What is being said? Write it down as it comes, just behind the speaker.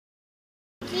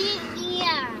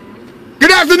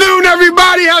afternoon,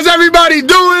 everybody. How's everybody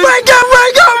doing? Wake up,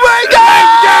 wake up, wake up!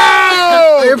 Let's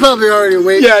go! They're probably already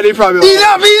awake. Yeah, they probably Eat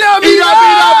up, eat up, eat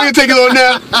up! We're gonna take a little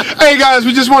nap. Hey guys,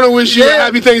 we just want to wish you a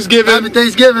happy Thanksgiving. Happy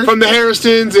Thanksgiving. From the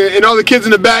Hairstons and all the kids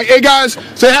in the back. Hey guys,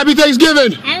 say happy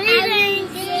Thanksgiving.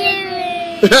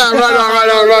 Yeah,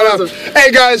 right on.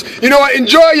 Hey guys, you know what?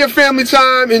 Enjoy your family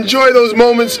time. Enjoy those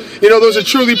moments. You know, those are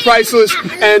truly priceless.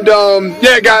 And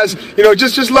yeah, guys, you know,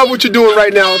 just love what you're doing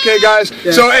right now. Okay, guys.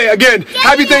 Yeah. So hey, again,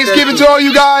 happy Thanksgiving to all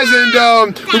you guys,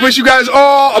 and we wish you guys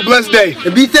all a blessed day.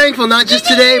 And be thankful, not just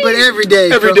today, but every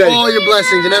day. Every day. All your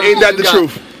blessings and everything. Ain't that the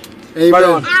truth? Amen. Right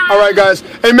on. All right, guys.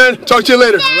 Hey, man. Talk to you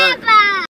later. All right.